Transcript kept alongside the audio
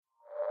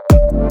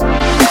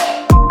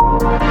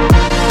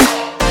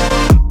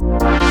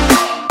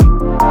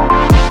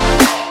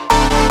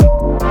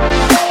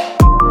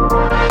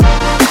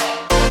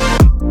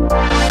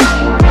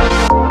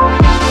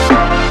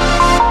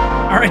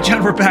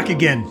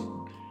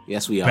again.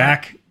 Yes, we are.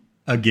 Back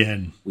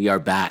again. We are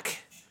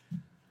back.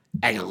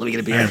 Hang on, let me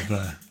get a beer.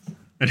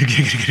 I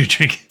get a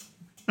drink.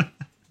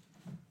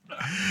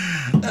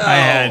 I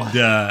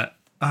had.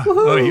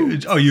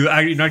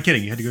 You're not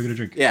kidding. You had to go get a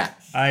drink. Yeah.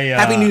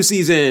 Happy new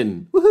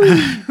season.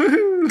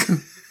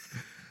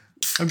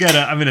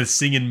 I'm in a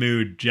singing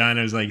mood. John,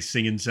 I was like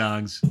singing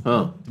songs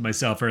to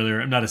myself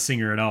earlier. I'm not a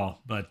singer at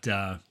all, but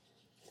I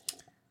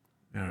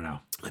don't know.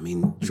 I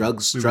mean,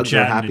 drugs are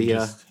happy.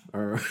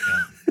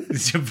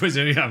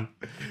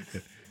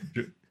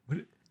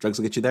 Drugs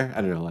will get you there.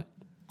 I don't know what.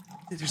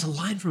 There's a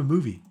line from a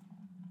movie.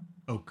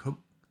 Oh,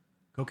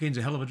 cocaine's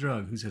a hell of a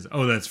drug. Who says?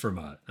 Oh, that's from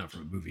not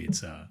from a movie.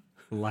 It's a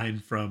line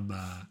from.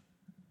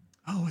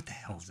 What the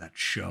hell is that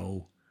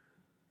show?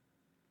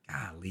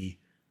 Golly.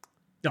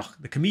 Oh,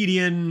 the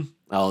comedian.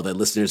 Oh, the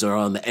listeners are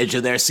on the edge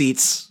of their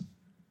seats.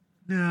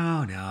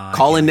 No.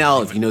 Call in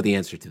now if you know the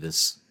answer to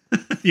this.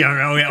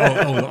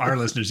 Our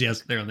listeners,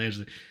 yes, they're on the edge.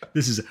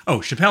 This is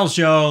Chappelle's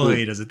show.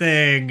 He does a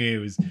thing. It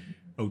was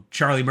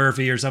Charlie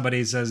Murphy or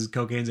somebody says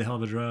cocaine's a hell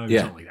of a drug. Or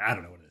something like that. I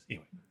don't know what it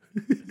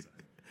is.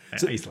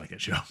 Anyway, I used to like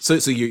that show. So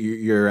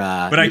you're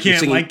but I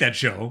can't like that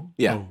show.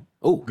 Yeah.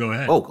 Go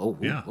ahead.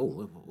 Yeah.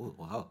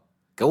 Wow.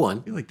 Go on.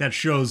 I feel like that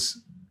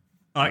show's.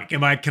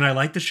 Can I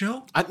like the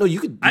show? No, you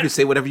could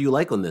say whatever you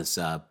like on this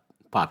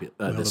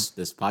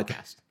this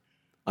podcast.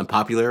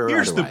 Unpopular or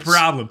here's otherwise. The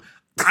problem.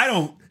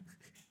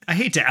 I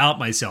hate to out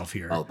myself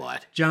here. Oh boy.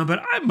 John,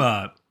 but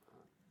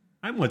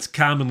I'm what's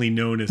commonly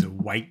known as a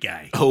white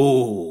guy.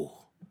 Oh.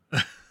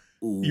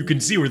 You can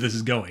see where this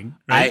is going,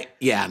 right?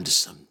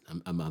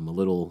 I'm a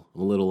little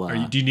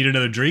Do you need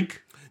another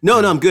drink? No,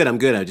 I'm good.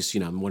 I just,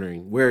 I'm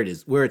wondering where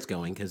it's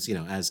going because,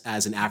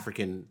 as an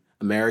African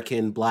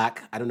American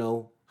black, I don't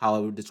know how I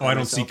would describe I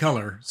don't myself. see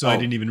color, so I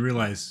didn't even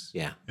realize.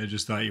 Yeah. I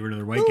just thought you were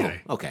another white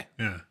guy. Okay.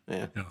 Yeah.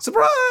 No.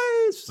 Surprise!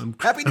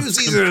 Happy new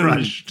season. I'm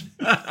crushed.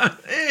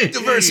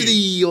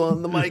 Diversity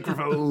on the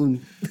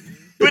microphone.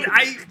 But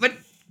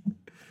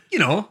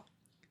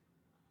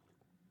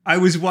I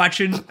was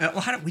watching.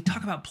 We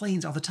talk about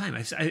planes all the time.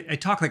 I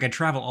talk like I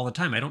travel all the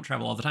time. I don't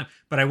travel all the time,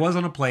 but I was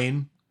on a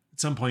plane at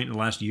some point in the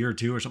last year or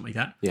two or something like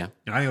that. Yeah.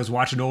 And I was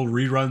watching old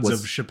reruns of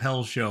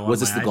Chappelle's show.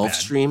 Was this the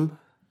Gulfstream?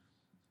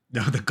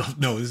 No,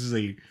 this is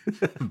a.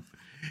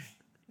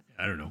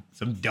 I don't know,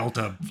 some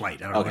Delta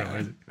flight. I don't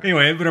know.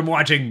 Anyway, but I'm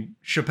watching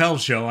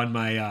Chappelle's show on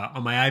my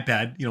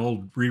iPad.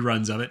 Old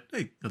reruns of it.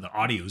 The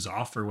audio's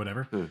off or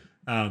whatever.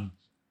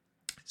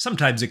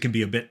 Sometimes it can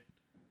be a bit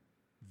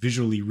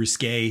visually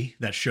risque,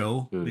 that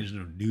show. There's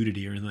no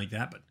nudity or anything like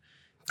that, but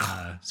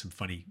some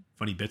funny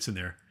bits in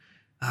there.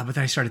 But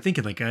then I started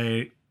thinking, like,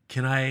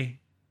 can I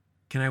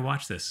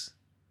watch this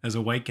as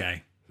a white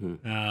guy?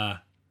 I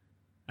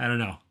don't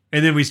know.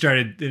 And then I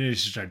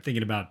started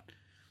thinking about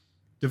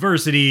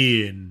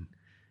diversity and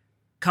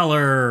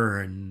color,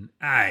 and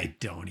I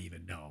don't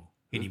even know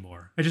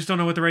anymore. I just don't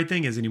know what the right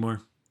thing is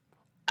anymore.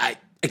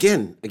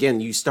 Again,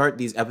 you start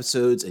these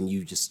episodes and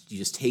you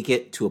just take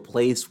it to a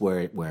place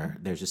where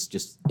there's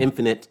just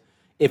infinite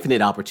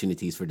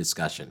opportunities for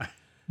discussion.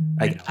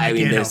 I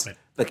mean, there's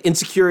like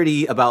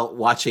insecurity about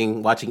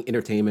watching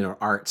entertainment or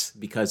art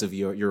because of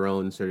your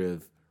own sort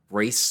of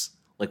race.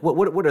 Like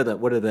what are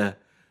the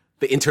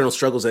internal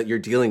struggles that you're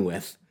dealing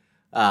with?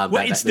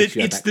 It's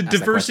the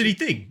diversity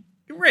thing,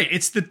 right?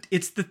 It's the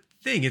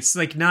thing. It's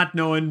like not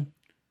knowing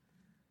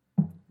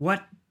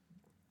what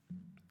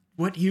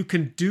you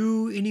can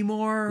do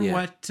anymore. Yeah.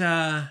 What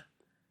I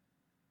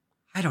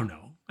don't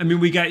know. I mean,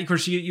 we got, of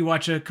course, you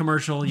watch a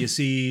commercial, you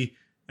see,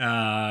 we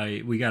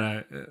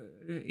gotta,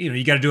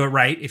 you gotta do it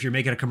right. If you're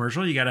making a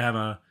commercial, you gotta have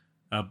a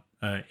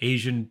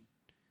Asian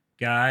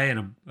guy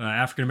and a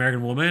African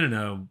American woman and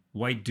a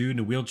white dude in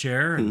a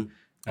wheelchair and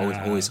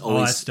always all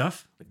that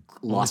stuff.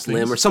 Lost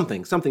limb or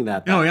something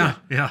that. Yeah.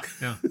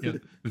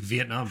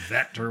 Vietnam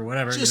vet or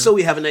whatever. Just so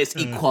we have a nice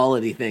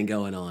equality thing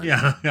going on.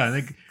 Yeah. I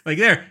think like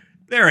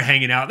they're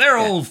hanging out. They're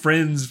old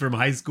friends from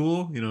high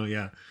school.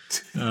 Yeah.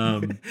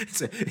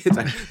 There's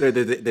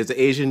an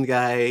Asian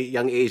guy,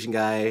 young Asian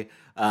guy,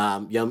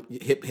 young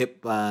hip,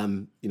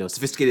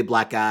 sophisticated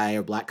black guy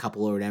or black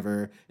couple or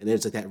whatever, and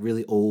there's like that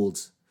really old,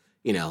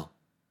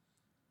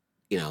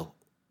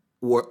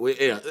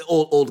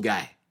 old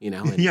guy,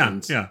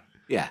 And,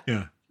 yeah.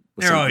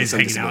 They're always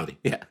hanging out.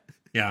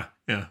 Yeah.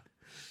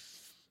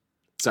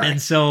 Sorry.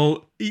 And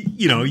so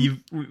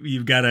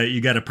you've got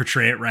to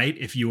portray it right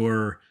if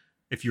you're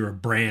a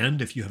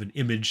brand, if you have an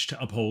image to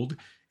uphold.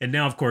 And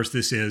now, of course,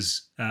 this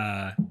has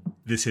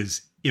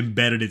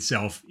embedded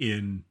itself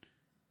in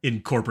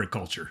corporate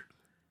culture,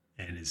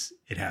 and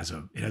it has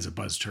a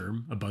buzz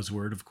term, a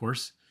buzzword, of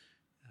course.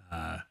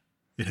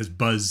 It has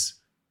buzz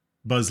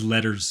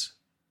letters.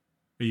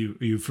 Are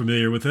you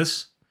familiar with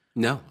this?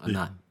 No, I'm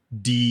not.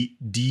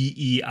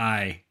 DEI.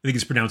 I think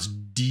it's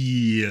pronounced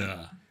D.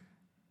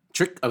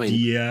 Trick. I mean,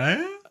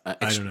 DEI. I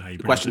don't know how you pronounce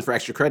it. Question for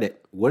extra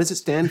credit. What does it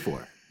stand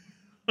for?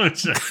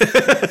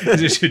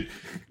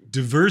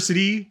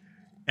 Diversity,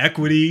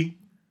 equity,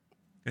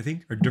 I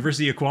think, or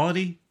diversity,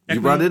 equality. Equity?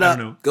 You brought it up. I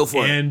don't know. Go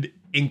for it. And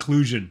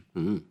inclusion.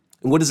 Mm-hmm.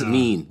 And what does it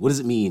mean? What does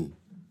it mean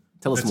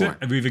Tell us more.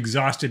 We've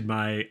exhausted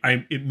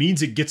it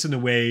means it gets in the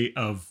way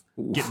of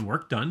getting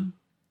work done.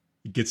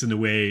 It gets in the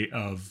way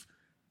of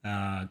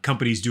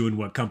companies doing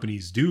what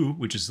companies do,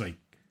 which is like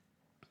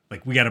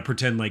we got to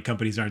pretend like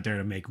companies aren't there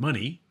to make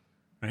money,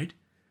 right?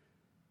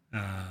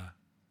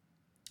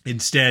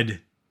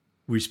 Instead,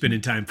 we're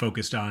spending time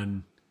focused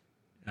on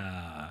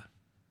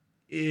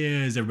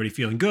is everybody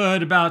feeling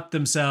good about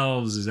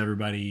themselves? Is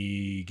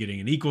everybody getting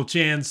an equal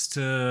chance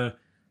to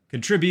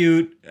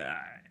contribute?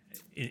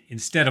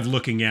 Instead of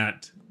looking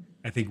at,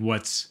 I think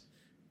what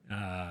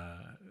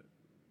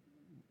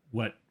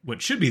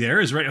should be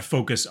there is, right, a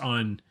focus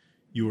on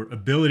your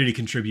ability to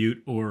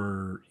contribute,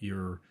 or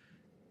your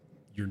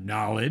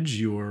knowledge,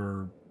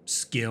 your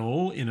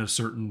skill in a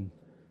certain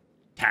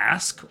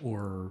task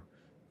or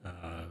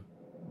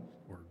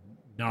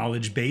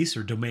knowledge base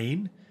or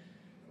domain.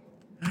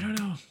 I don't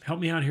know. Help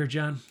me out here,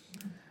 John.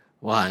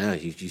 Well, I know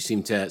you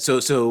seem to.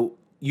 So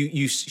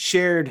you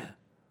shared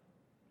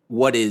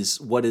what is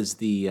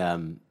the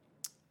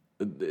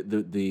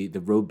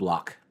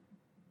roadblock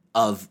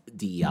of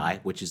DEI,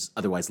 which is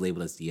otherwise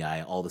labeled as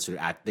DEI, all the sort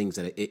of things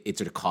that it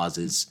sort of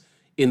causes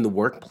in the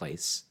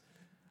workplace.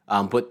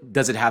 But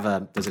does it have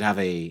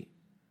a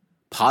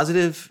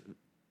positive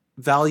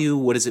value?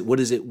 What is it? What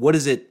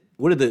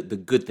are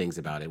the good things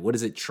about it? What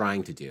is it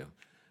trying to do?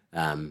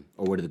 Or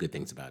what are the good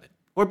things about it?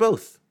 Or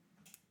both?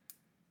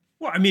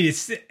 Well, I mean,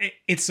 it's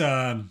what's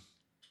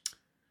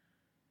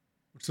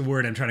the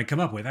word I'm trying to come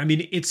up with? I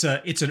mean, it's an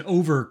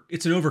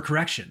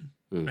overcorrection,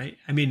 right?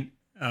 I mean,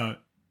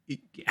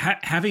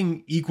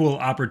 having equal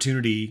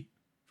opportunity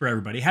for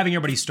everybody, having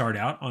everybody start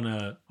out on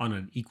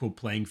an equal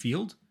playing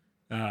field,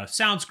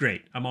 sounds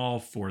great. I'm all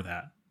for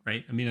that,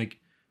 right? I mean, like,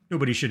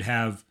 nobody should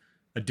have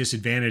a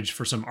disadvantage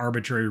for some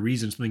arbitrary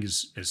reason, something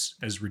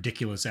as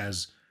ridiculous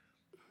as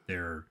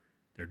their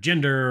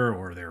gender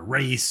or their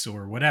race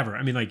or whatever.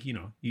 I mean, like,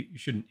 you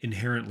shouldn't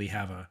inherently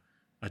have a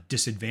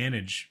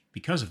disadvantage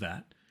because of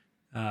that.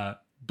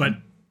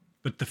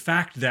 But the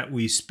fact that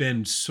we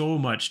spend so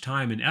much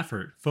time and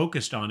effort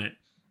focused on it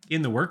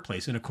in the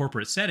workplace, in a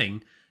corporate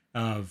setting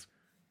of,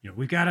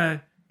 we've got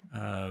a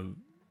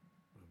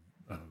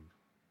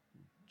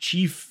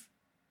chief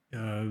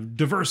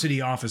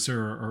diversity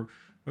officer or,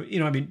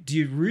 I mean, do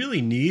you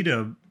really need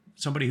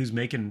somebody who's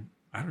making,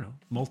 I don't know,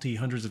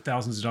 multi-hundreds of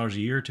thousands of dollars a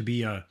year to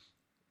be a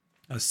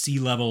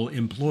C-level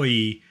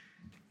employee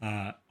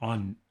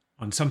on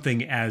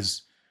something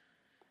as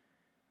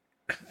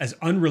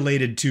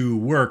unrelated to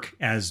work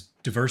as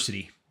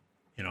diversity?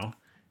 You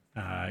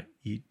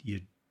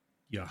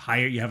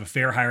hire, you have a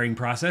fair hiring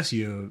process.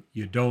 You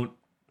do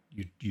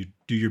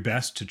your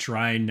best to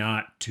try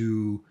not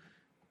to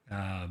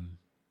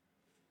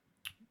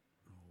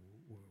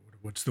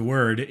what's the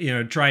word?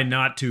 Try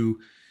not to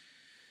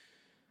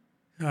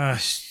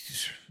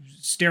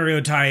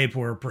stereotype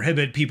or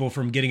prohibit people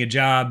from getting a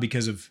job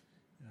because of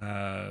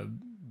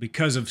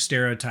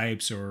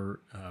stereotypes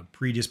or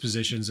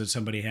predispositions that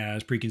somebody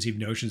has, preconceived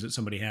notions that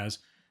somebody has.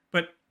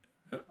 But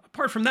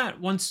apart from that,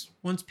 once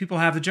people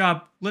have the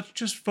job, let's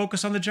just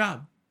focus on the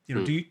job.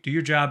 Do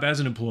your job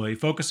as an employee,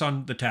 focus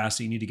on the tasks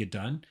that you need to get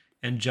done,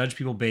 and judge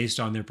people based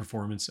on their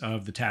performance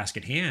of the task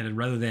at hand, and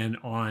rather than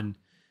on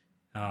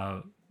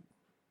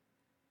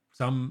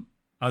some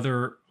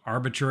other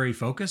arbitrary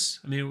focus.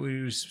 I mean,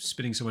 we were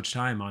spending so much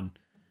time on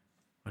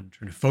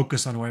trying to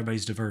focus on why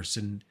everybody's diverse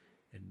and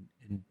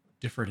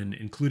different and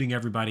including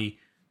everybody.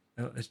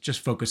 Let's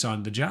just focus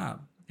on the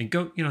job and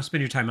go,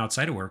 spend your time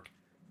outside of work,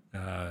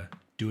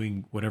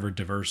 doing whatever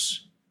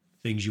diverse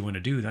things you want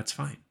to do. That's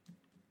fine.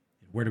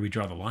 Where do we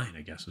draw the line,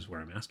 I guess, is where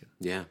I'm asking.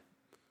 Yeah.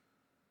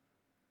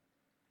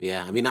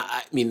 Yeah. I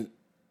mean,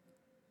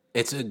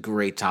 it's a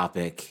great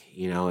topic,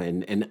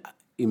 and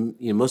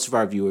most of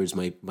our viewers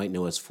might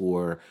know us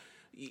for,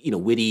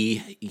 witty,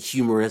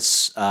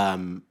 humorous.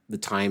 The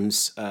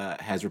Times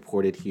has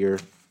reported here,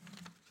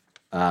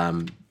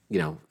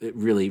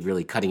 really,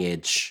 really cutting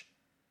edge.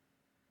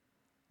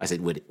 I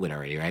said wit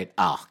already, right?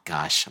 Oh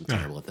gosh, I'm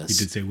terrible at this.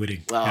 You did say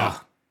witty.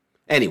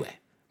 Anyway,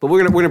 but we're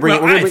gonna bring it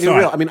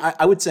real. I mean,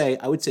 I would say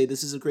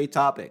this is a great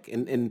topic,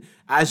 and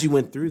as you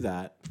went through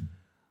that,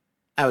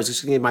 I was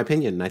just gonna give my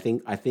opinion. And I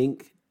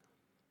think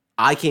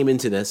I came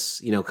into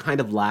this,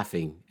 kind of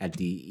laughing at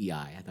DEI.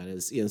 I thought it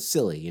was,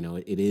 silly.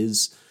 It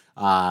is,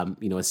 a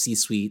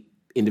C-suite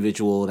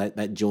individual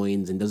that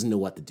joins and doesn't know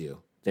what to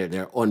do.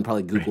 They're on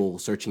probably Google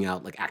searching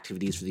out like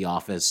activities for the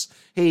office.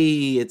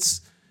 Hey,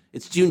 it's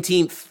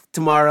Juneteenth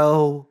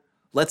tomorrow.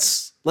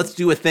 Let's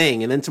do a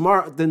thing, and then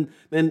tomorrow, then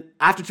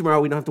after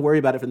tomorrow, we don't have to worry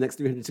about it for the next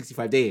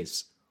 365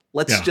 days.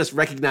 Let's just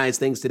recognize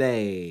things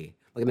today,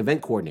 like an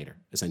event coordinator,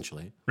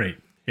 essentially. Right.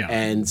 Yeah.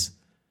 And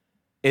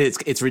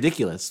it's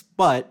ridiculous,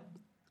 but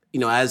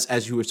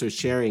as you were sort of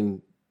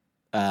sharing,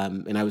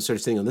 and I was sort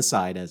of sitting on this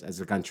side as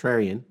a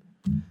contrarian,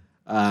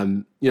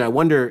 I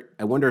wonder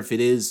if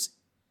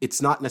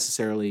it's not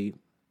necessarily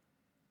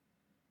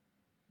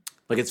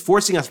like it's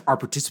forcing us our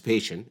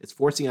participation. It's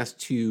forcing us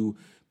to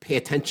pay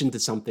attention to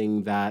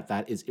something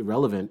that is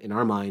irrelevant in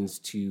our minds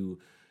to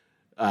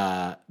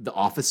the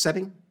office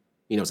setting.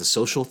 it's a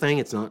social thing.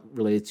 It's not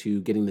related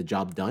to getting the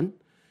job done.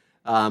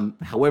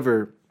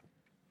 However,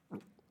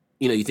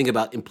 you think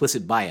about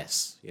implicit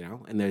bias,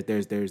 and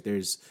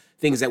there's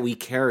things that we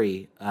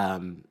carry,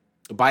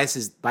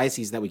 biases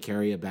that we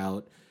carry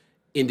about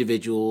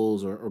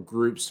individuals or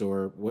groups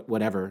or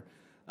whatever,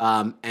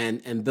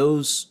 and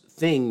those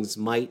things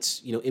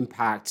might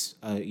impact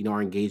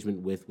our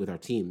engagement with our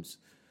teams.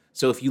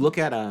 So if you look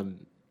at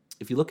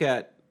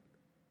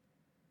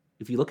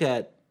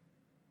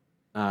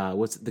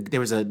there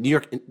was a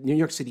New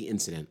York City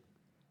incident,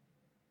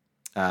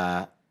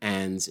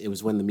 and it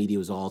was when the media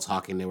was all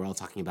talking. They were all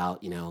talking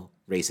about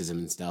racism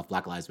and stuff,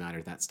 Black Lives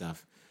Matter, that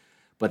stuff.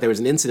 But there was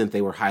an incident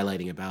they were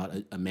highlighting about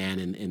a man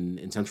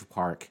in Central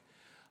Park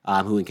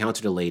who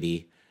encountered a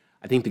lady.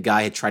 I think the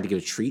guy had tried to give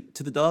a treat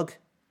to the dog,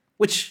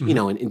 which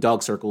in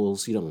dog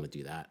circles you don't want to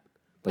do that.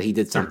 But he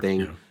did something.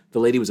 Sure, yeah. The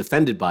lady was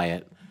offended by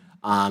it,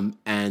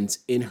 and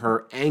in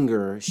her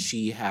anger,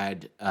 she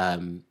had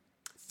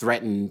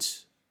threatened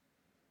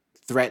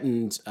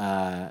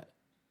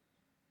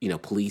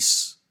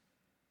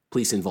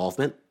police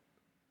involvement,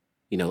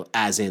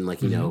 as in like,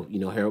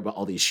 hear about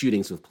all these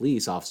shootings with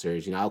police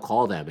officers, I'll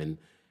call them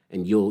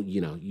and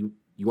you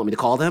want me to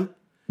call them?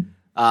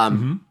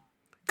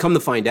 Come to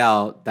find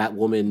out that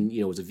woman,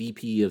 was a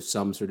VP of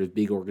some sort of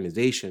big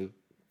organization.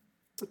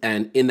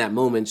 And in that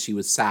moment, she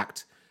was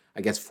sacked,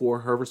 I guess, for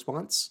her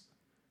response.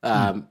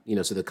 So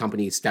the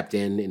company stepped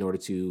in order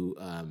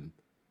to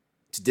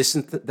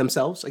distance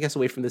themselves, I guess,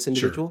 away from this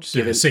individual.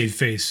 Sure. Given, save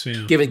face.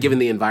 Yeah. Given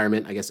the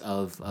environment, I guess,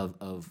 of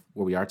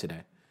where we are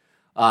today.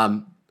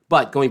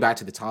 But going back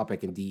to the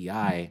topic in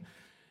DEI,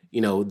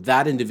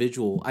 that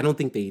individual, I don't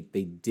think they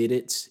did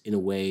it in a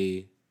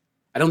way.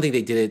 I don't think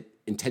they did it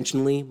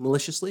intentionally,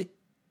 maliciously.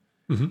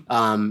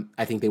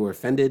 I think they were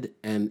offended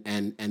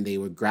and they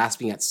were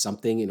grasping at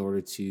something in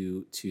order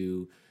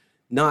to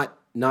not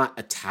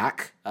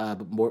attack,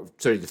 but more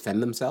sort of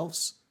defend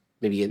themselves.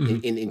 Maybe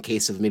in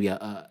case of maybe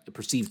a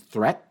perceived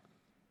threat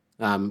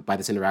by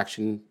this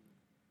interaction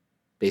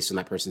based on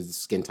that person's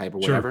skin type or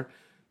whatever,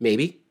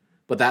 maybe.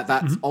 But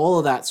that's all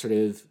of that sort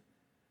of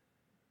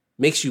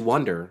makes you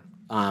wonder,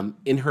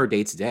 in her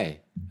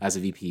day-to-day as a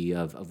VP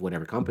of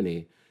whatever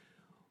company,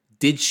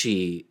 did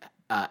she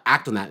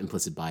act on that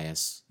implicit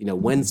bias,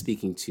 when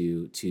speaking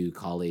to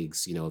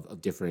colleagues,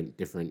 of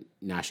different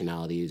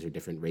nationalities or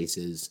different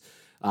races?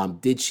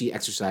 Did she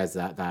exercise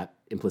that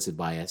implicit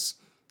bias,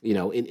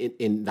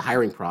 in the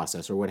hiring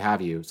process or what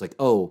have you? It's like,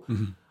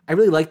 I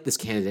really liked this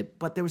candidate,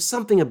 but there was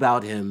something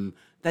about him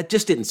that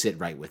just didn't sit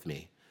right with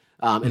me.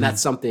 And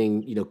that's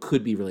something,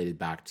 could be related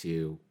back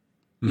to,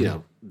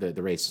 the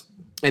race.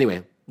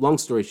 Anyway, long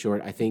story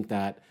short, I think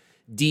that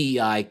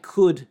DEI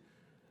could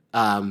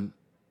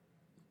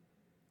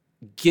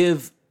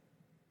give,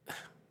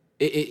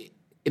 in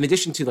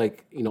addition to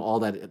like, all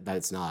that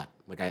it's not.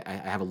 Like I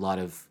have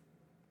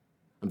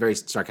I'm very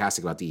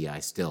sarcastic about DEI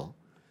still,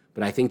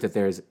 but I think that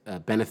there's a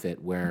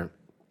benefit where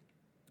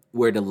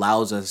it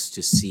allows us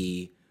to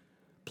see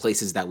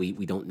places that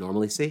we don't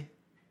normally see.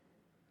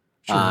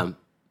 Sure.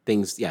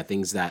 Things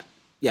that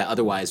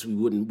otherwise we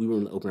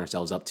wouldn't open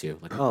ourselves up to,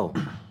 like,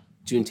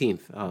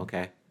 Juneteenth. Oh,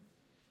 okay.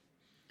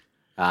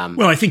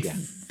 Well, I think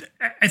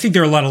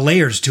there are a lot of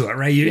layers to it,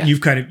 right?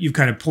 You've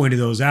kind of pointed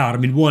those out. I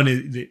mean, one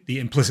is the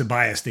implicit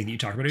bias thing that you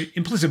talk about.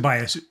 Implicit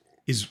bias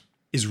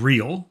is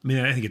real. I mean,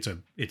 I think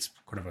it's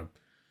kind of a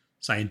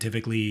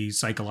scientifically,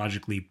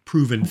 psychologically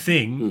proven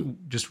thing.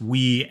 Just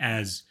we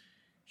as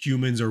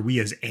humans or we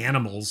as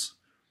animals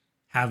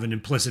have an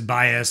implicit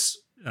bias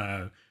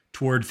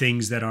toward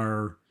things that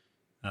are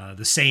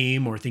the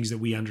same or things that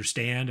we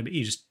understand. I mean,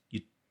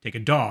 you take a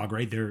dog,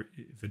 right?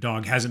 If a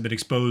dog hasn't been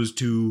exposed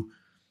to,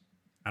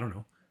 I don't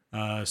know,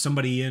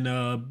 somebody in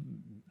a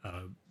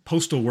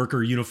postal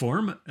worker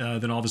uniform,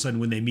 then all of a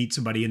sudden when they meet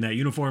somebody in that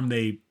uniform,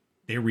 they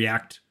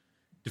react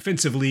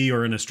defensively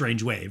or in a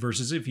strange way.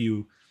 Versus if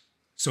you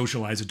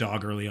socialize a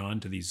dog early on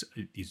to these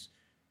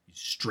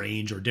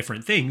strange or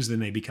different things, then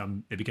they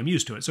become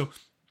used to it. So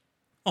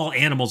all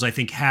animals, I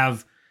think,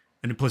 have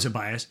an implicit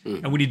bias,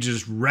 and we need to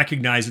just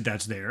recognize that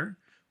that's there.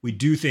 We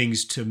do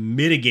things to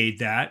mitigate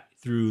that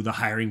through the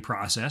hiring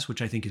process,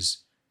 which I think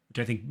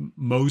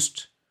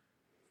most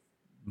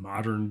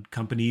modern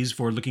companies,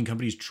 forward-looking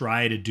companies,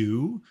 try to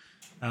do.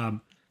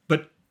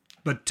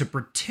 But to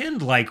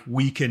pretend like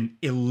we can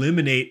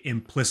eliminate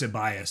implicit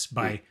bias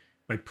by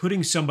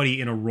putting somebody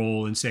in a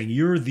role and saying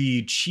you're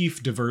the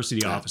chief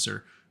diversity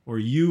officer or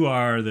you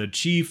are the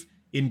chief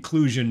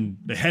inclusion,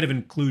 the head of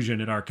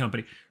inclusion at our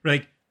company,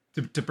 right?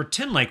 To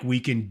pretend like we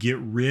can get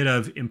rid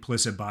of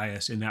implicit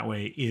bias in that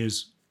way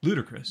is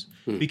ludicrous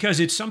because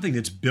it's something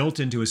that's built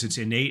into us. It's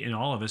innate in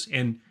all of us.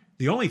 And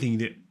the only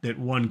thing that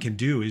one can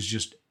do is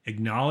just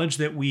acknowledge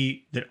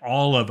that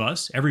all of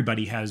us,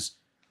 everybody has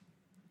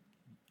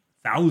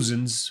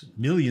thousands,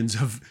 millions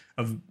of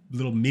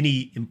little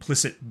mini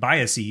implicit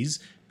biases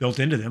built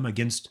into them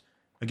against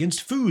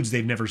foods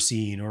they've never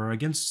seen or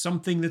against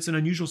something that's an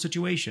unusual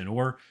situation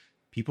or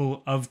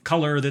people of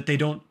color that they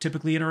don't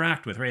typically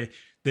interact with, right?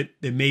 that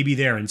may be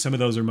there, and some of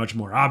those are much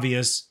more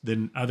obvious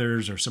than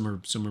others, or some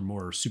are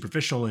more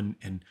superficial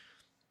and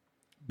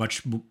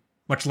much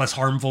less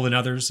harmful than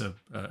others.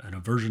 An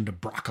aversion to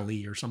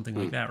broccoli or something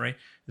like that, right?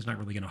 It's not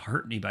really going to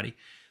hurt anybody,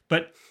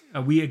 but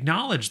we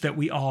acknowledge that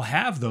we all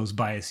have those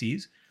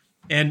biases,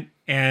 and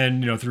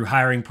through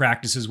hiring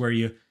practices where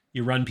you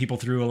run people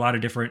through a lot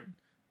of different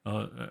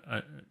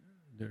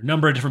there are a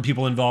number of different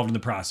people involved in the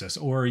process,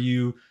 or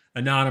you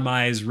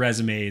anonymize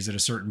resumes at a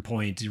certain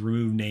point, you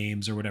remove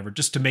names or whatever,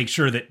 just to make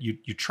sure that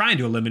you're trying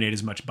to eliminate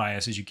as much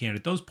bias as you can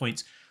at those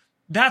points.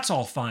 That's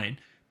all fine,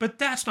 but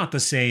that's not the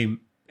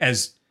same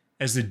as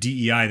the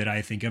DEI that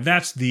I think of.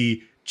 That's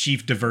the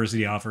chief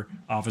diversity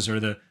officer,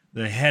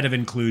 the head of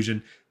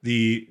inclusion,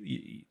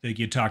 like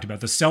you talked about,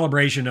 the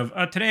celebration of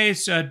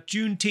today's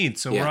Juneteenth,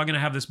 so we're all going to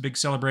have this big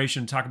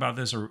celebration, talk about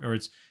this, or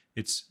it's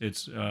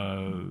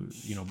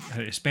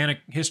Hispanic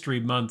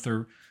History Month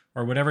or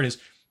whatever it is.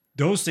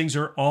 Those things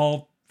are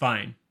all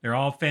fine. They're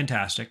all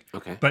fantastic.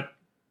 Okay. But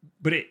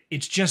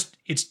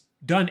it's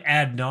done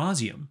ad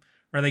nauseum,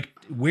 right? Like,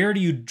 where do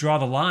you draw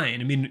the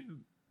line? I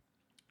mean,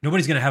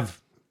 nobody's going to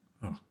have,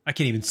 I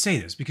can't even say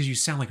this because I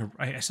sound like a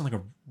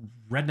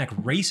redneck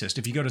racist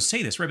if you go to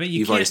say this, right? But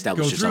you've already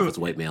established yourself as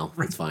white male.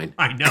 It's fine.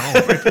 I know.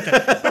 Right? Put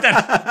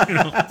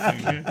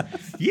that,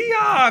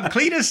 yeah,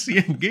 Cletus.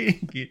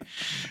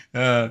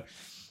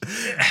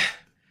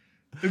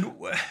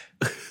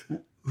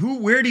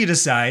 Where do you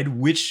decide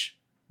which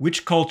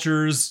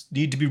cultures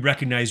need to be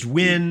recognized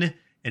when,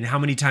 and how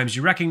many times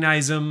you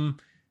recognize them?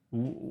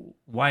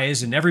 Why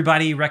isn't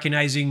everybody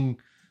recognizing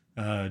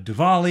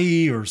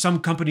Diwali, or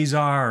some companies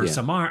are, or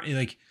some aren't?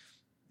 Like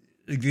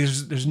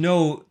there's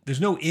no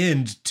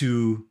end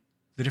to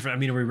the different. I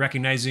mean, are we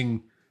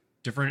recognizing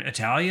different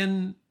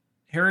Italian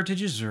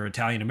heritages, or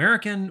Italian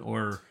American,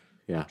 or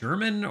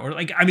German, or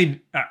like? I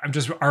mean, I'm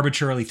just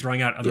arbitrarily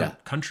throwing out other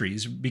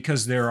countries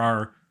because there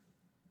are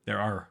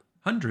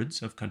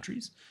hundreds of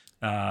countries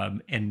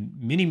and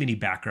many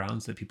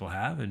backgrounds that people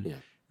have, and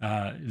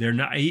they're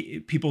not,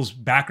 people's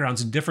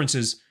backgrounds and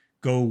differences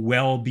go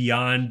well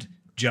beyond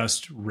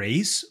just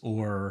race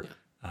or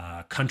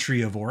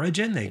country of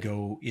origin. They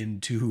go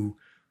into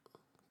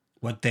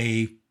what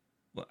they,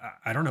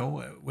 I don't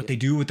know, what they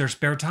do with their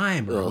spare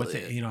time, or what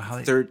they, how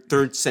they,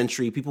 third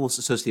century people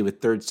associate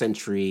with third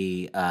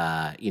century,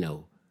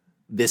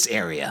 this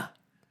area.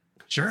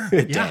 Sure.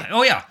 Yeah.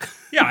 Oh yeah.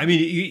 Yeah. I mean,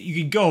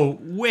 you can go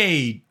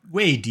way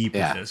deep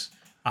with this,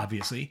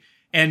 obviously.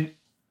 And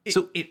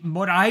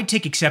what I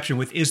take exception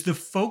with is the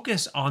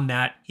focus on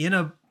that in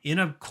a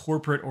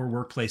corporate or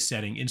workplace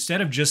setting, instead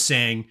of just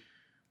saying,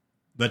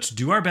 let's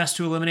do our best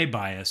to eliminate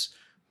bias.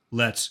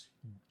 Let's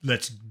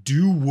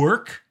do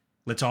work.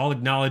 Let's all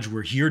acknowledge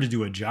we're here to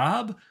do a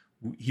job.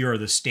 Here are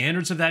the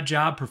standards of that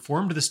job.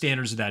 Perform to the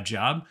standards of that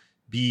job.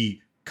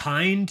 Be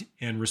kind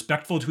and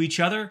respectful to each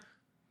other.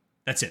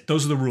 That's it.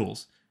 Those are the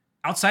rules.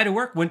 Outside of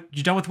work, when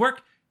you're done with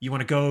work, you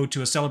want to go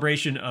to a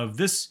celebration of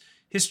this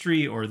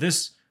history or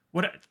this,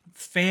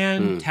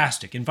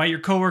 fantastic. Invite your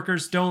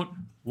coworkers,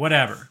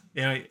 whatever.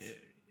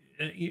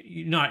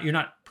 You're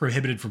not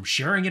prohibited from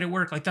sharing it at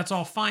work. Like, that's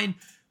all fine.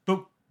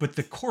 But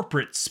the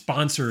corporate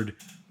sponsored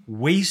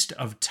waste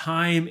of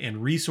time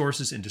and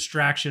resources and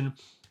distraction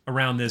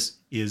around this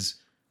is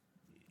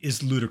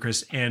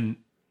ludicrous and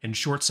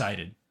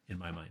short-sighted in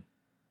my mind.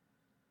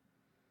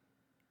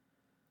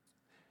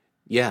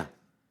 Yeah.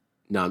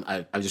 No,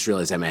 I just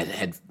realized I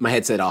had my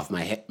headset off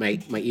my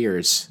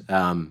ears,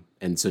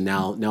 and so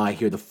now I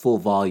hear the full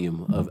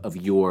volume of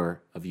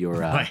your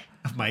your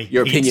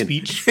opinion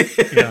speech.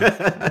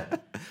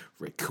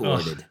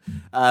 Recorded.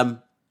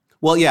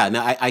 Well, yeah.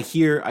 No, I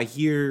hear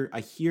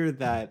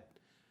that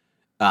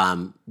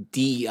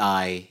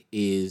DEI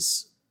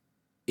is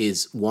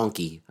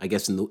wonky, I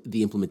guess, in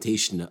the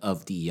implementation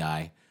of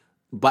DEI,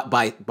 but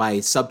by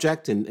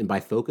subject and by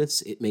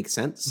focus, it makes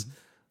sense. Mm-hmm.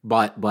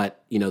 But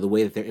the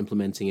way that they're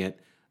implementing it,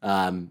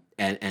 and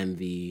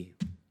the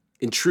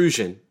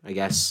intrusion, I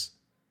guess,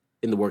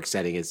 in the work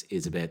setting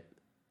is a bit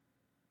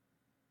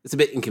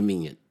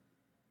inconvenient,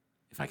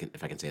 if I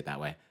can say it that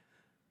way.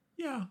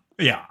 Yeah.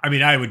 I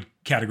mean, I would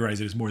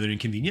categorize it as more than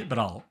inconvenient, but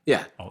I'll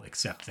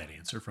accept that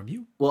answer from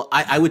you. Well,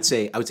 I would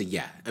say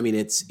yeah. I mean,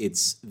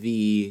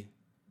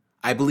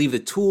 I believe the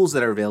tools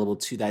that are available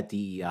to that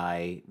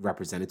DEI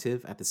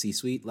representative at the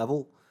C-suite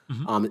level,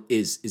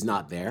 is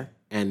not there,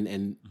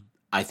 and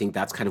I think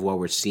that's kind of why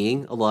we're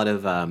seeing a lot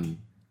of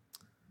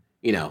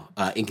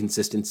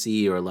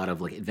inconsistency, or a lot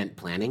of like event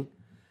planning.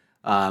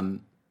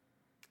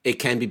 It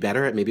can be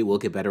better. Maybe it will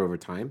get better over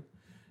time.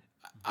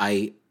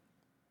 I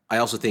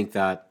also think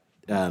that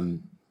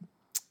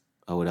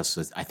what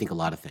else? I think a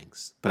lot of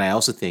things, but I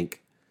also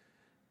think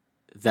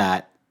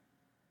that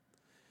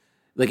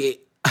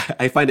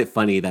I find it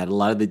funny that a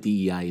lot of the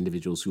DEI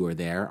individuals who are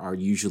there are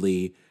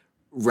usually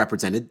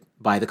represented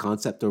by the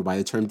concept or by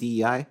the term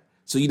DEI.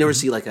 So you never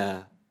see like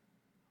a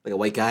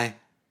white guy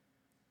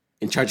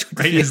in charge of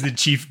DEI. As the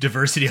chief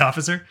diversity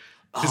officer.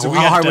 So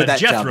how hard would that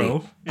Jethro.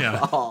 Job be?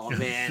 Yeah. Oh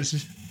man, this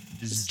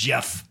is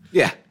Jeff.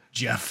 Yeah.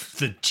 Jeff,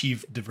 the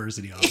chief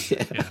diversity officer.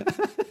 Yeah.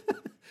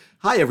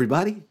 Hi,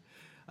 everybody.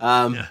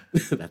 Yeah.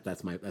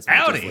 That's my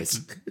Howdy.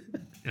 voice.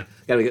 Yeah.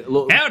 Gotta get a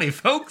little. Howdy,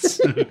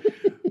 folks.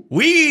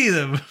 We,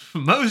 the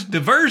most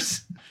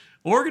diverse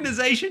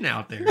organization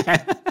out there.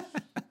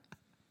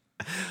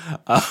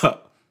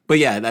 But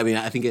yeah, I mean,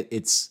 I think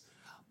it's.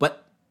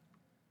 But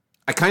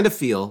I kind of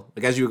feel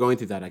like as you were going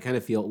through that, I kind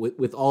of feel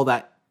with all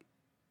that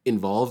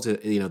involved,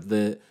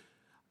 the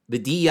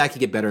DEI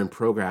could get better in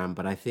program,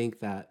 but I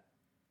think that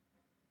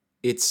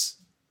it's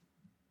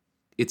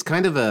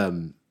kind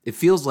of it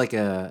feels like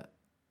a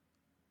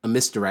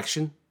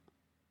misdirection.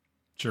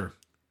 Sure.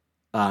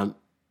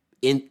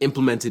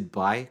 Implemented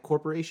by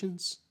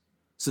corporations,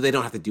 so they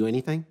don't have to do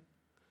anything.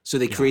 So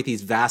they create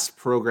these vast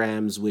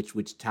programs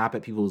which tap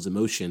at people's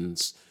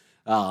emotions.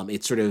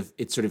 It sort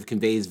of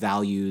conveys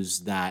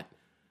values that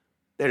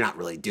they're not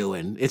really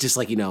doing. It's just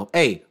like,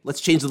 hey, let's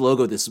change the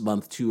logo this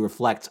month to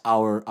reflect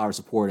our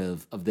support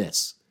of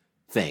this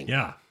thing.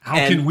 Yeah.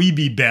 How can we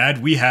be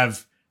bad? We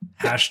have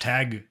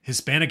hashtag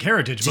Hispanic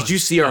Heritage Month. Did you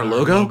see our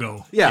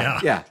logo?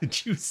 Yeah.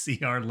 Did you see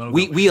our logo?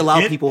 We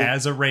allow people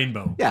as a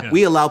rainbow. Yeah,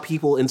 we allow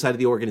people inside of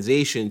the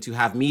organization to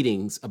have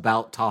meetings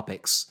about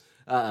topics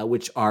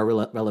which are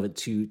relevant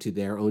to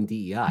their own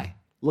DEI.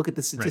 Look at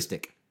the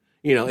statistic.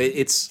 Right.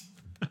 It's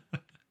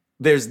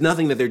there's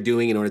nothing that they're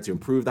doing in order to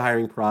improve the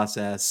hiring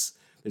process.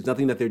 There's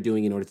nothing that they're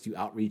doing in order to do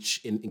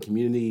outreach in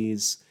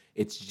communities.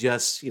 It's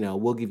just,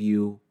 we'll give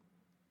you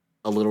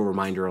a little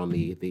reminder on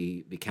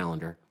the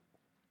calendar.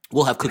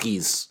 We'll have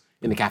cookies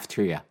in the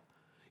cafeteria.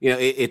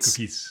 It's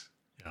cookies.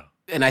 Yeah.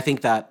 And I think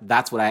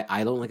that's what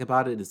I don't like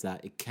about it is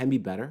that it can be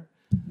better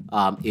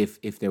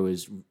if there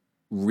was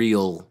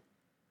real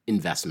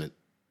investment.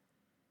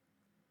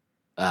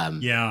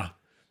 Yeah,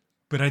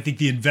 but I think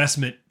the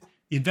investment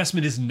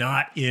is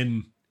not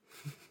in.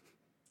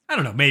 I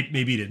don't know.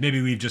 Maybe it is.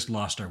 Maybe we've just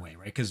lost our way,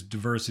 right? Because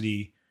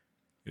diversity,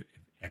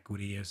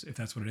 equity, if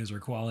that's what it is, or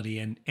equality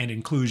and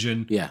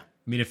inclusion. Yeah.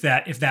 I mean, if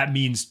that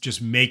means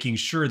just making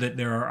sure that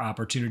there are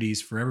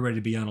opportunities for everybody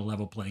to be on a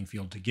level playing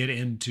field, to get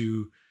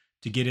into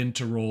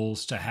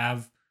roles, to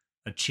have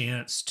a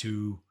chance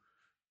to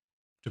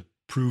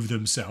prove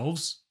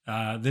themselves,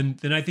 then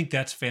I think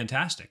that's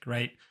fantastic,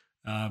 right?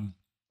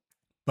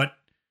 But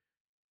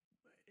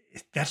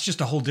that's just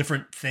a whole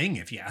different thing,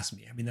 if you ask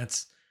me. I mean,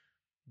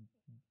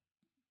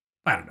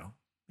 I don't know,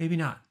 maybe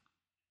not.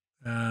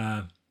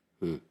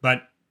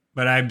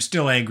 But I'm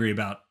still angry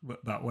about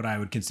what I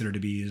would consider to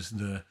be is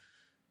the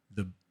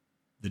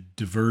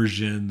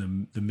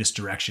diversion, the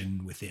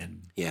misdirection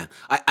within. Yeah,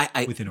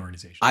 I within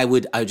organizations. I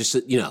would just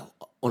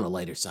on a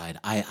lighter side,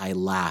 I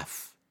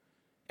laugh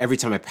every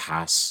time I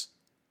pass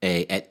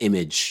an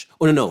image.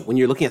 Oh no, when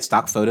you're looking at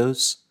stock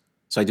photos.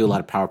 So I do a lot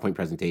of PowerPoint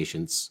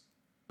presentations.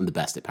 I'm the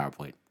best at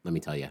PowerPoint, let me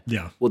tell you.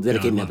 Yeah, we'll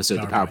dedicate an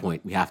episode to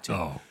PowerPoint. We have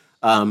to.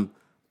 Oh.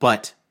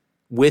 But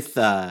with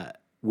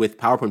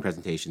PowerPoint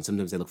presentations,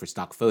 sometimes I look for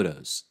stock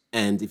photos,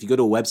 and if you go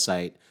to a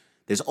website,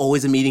 there's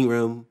always a meeting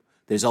room.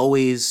 There's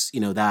always,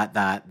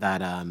 that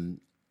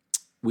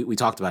we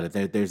talked about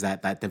it. There's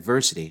that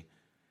diversity,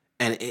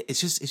 and it's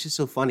just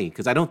so funny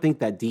because I don't think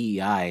that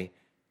DEI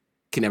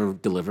can ever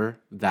deliver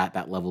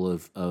that level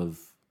of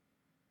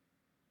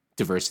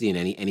diversity in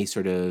any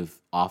sort of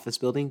office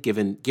building.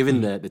 Given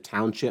the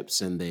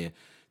townships and the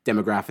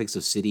demographics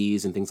of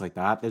cities and things like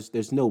that,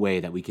 there's no way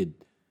that we could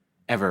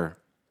ever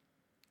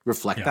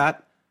reflect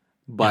that.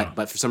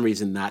 But for some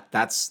reason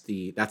that's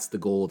the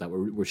goal that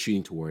we're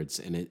shooting towards,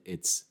 and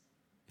it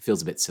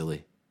feels a bit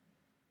silly.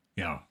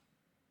 Yeah,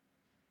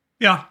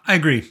 I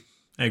agree.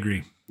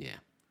 Yeah,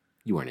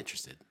 you weren't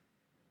interested.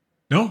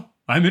 No,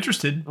 I'm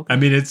interested. Okay. I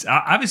mean, it's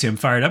obviously I'm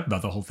fired up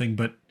about the whole thing,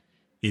 but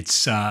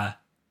it's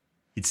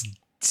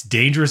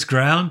dangerous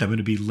ground. I'm going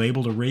to be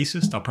labeled a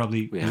racist. I'll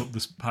probably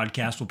this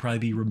podcast will probably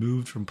be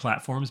removed from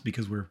platforms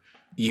because we're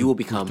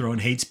throwing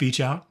hate speech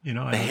out.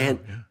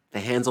 The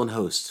hands-on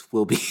host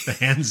will be the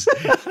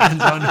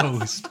hands-on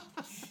host.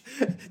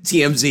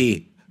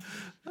 TMZ.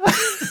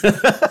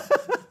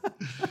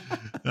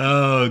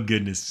 Oh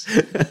goodness.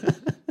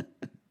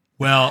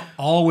 Well,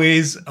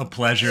 always a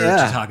pleasure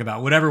to talk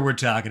about whatever we're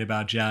talking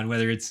about, John.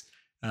 Whether it's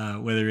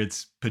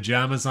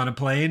pajamas on a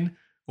plane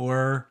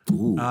or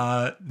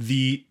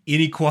the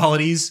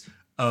inequalities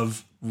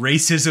of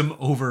racism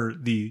over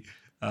the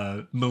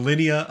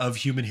millennia of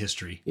human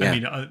history. Yeah. I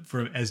mean,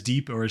 for as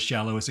deep or as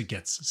shallow as it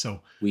gets.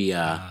 So we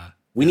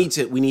need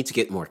to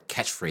get more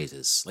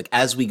catchphrases. Like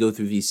as we go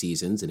through these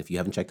seasons, and if you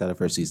haven't checked out our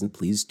first season,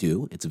 please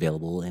do. It's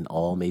available in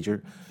all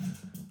major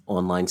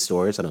online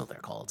stores. I don't know what they're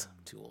called.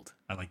 I'm too old.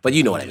 I like that. But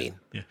you know what I mean.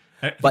 Yeah.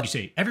 But you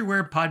say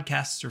everywhere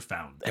podcasts are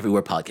found.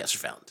 Everywhere podcasts are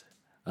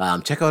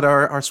found. Check out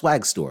our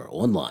swag store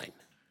online,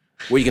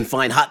 where you can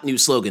find hot new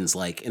slogans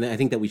like, and I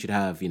think that we should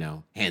have,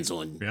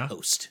 hands-on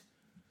host.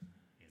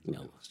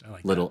 I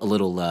like a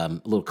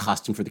little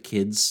costume for the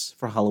kids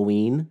for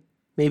Halloween.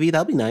 Maybe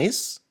that'll be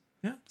nice.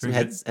 Yeah,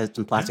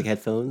 some plastic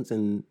headphones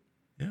and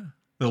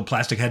little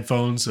plastic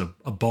headphones, a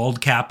bald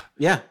cap.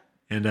 Yeah,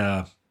 and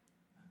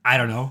I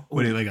don't know,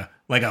 what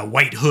like a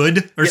white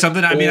hood or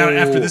something. I mean,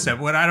 after this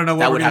episode, I don't know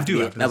what we're gonna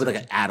do. That would like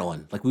an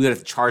add-on. Like we would have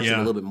to charge them a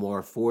little bit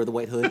more for the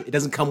white hood. It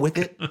doesn't come with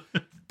it,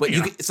 but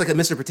it's like a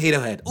Mr. Potato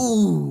Head.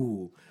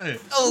 Ooh,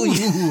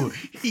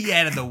 he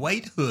added the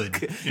white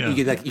hood. Yeah.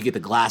 You get the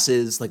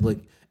glasses. Like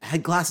I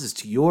had glasses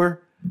to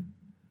your.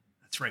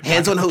 That's right.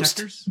 Hands on host.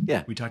 Protectors?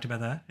 Yeah, we talked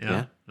about that.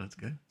 Yeah, that's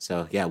good.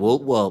 So yeah,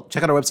 we'll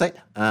check out our website.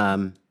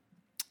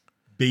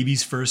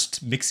 Baby's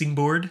first mixing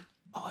board.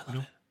 Oh, I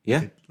love it.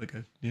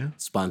 Yeah,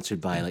 sponsored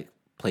by like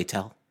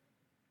Playtel.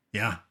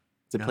 Yeah,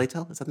 is it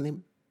Playtel? Is that the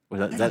name? I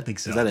don't think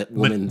so. Is that a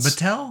woman's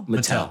Mattel?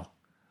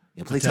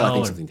 Yeah, Playtel. I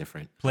think something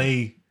different.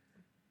 Playtex.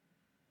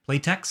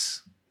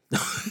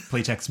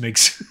 Playtex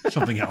makes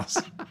something else.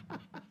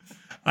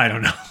 I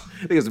don't know. I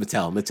think it was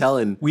Mattel.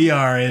 Mattel and we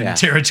are in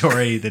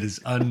territory that is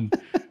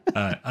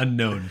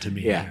unknown to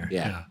me.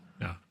 Yeah.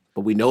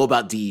 But we know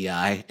about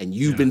DEI, and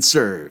you've been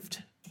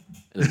served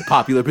in a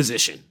popular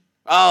position.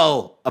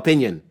 Oh,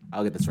 opinion.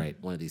 I'll get this right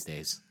one of these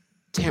days.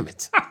 Damn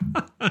it.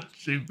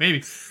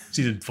 Maybe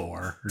season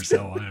 4 or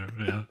so. I don't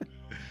know.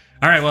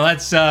 All right. Well,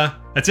 that's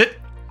it.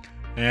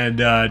 And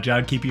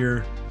John, keep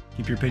your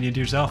opinion to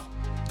yourself.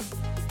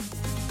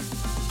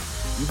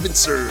 You've been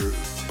served.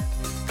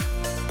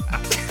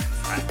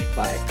 Bye.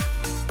 Bye.